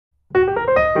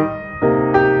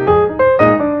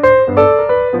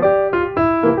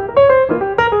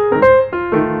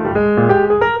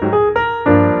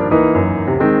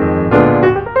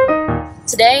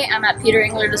Today I'm at Peter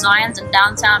Engler Designs in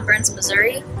downtown Branson,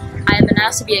 Missouri. I have been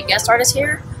asked to be a guest artist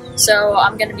here, so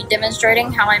I'm going to be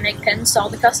demonstrating how I make pins to all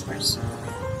the customers.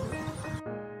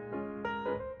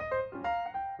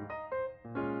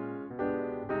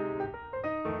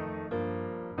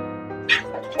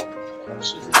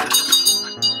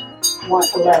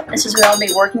 This is where I'll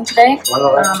be working today.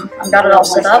 I've got it all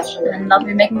set up and I'll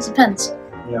be making some pins.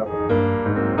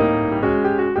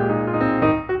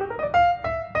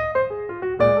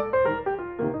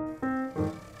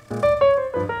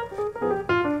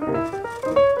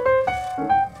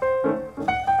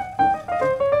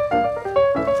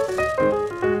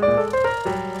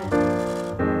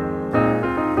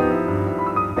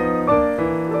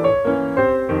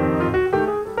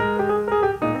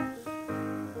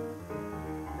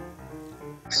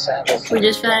 We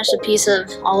just finished a piece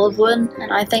of olive wood,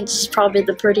 and I think this is probably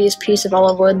the prettiest piece of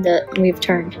olive wood that we've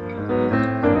turned.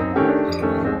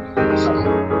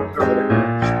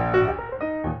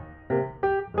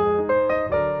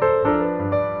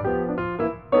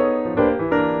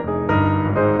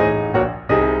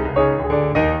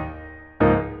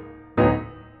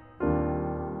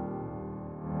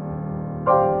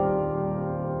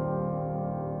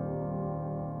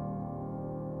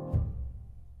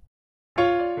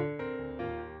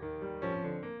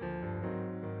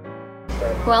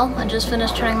 Well, I just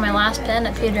finished turning my last pin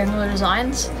at Peter Engler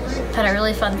Designs. Had a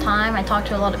really fun time. I talked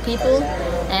to a lot of people,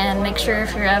 and make sure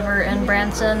if you're ever in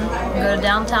Branson, go to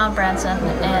downtown Branson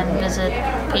and visit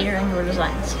Peter Engler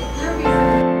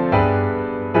Designs.